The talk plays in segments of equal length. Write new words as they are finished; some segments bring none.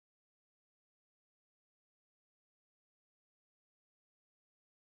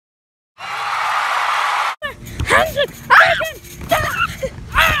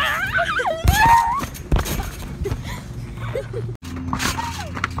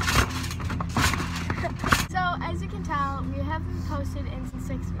haven't posted in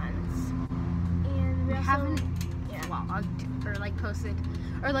 6 months, and we also haven't yeah. vlogged or like posted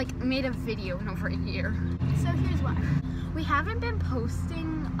or like made a video in over a year. So here's why. We haven't been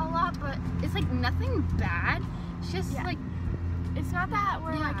posting a lot, but it's like nothing bad. It's just Yeah. like It's not that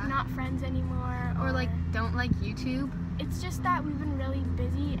we're like Yeah. not friends anymore, or like don't like YouTube. it's just that we've been really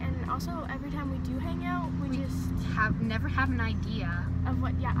busy, and also every time we do hang out, we just Never have an idea. of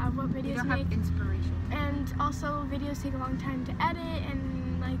what We videos don't to make, have inspiration. and also videos take a long time to edit,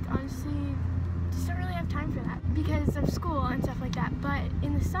 and like honestly, just don't really have time for that because of school and stuff like that. But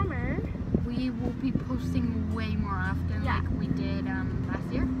in the summer, We will be posting way more often, Yeah. like we did last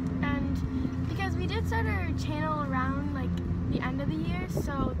year. and because we did start our channel around like the end of the year,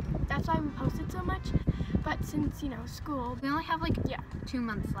 so that's why we posted so much. But since school, We only have like Yeah. 2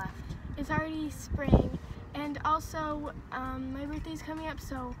 months left. it's already spring, and also my birthday's coming up,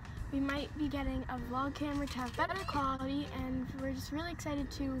 so we might be getting a vlog camera to have better quality, and we're just really excited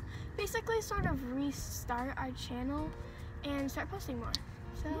to basically sort of restart our channel and start posting more.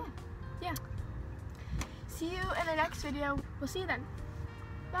 So yeah. See you in the next video. We'll see you then.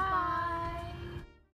 Bye.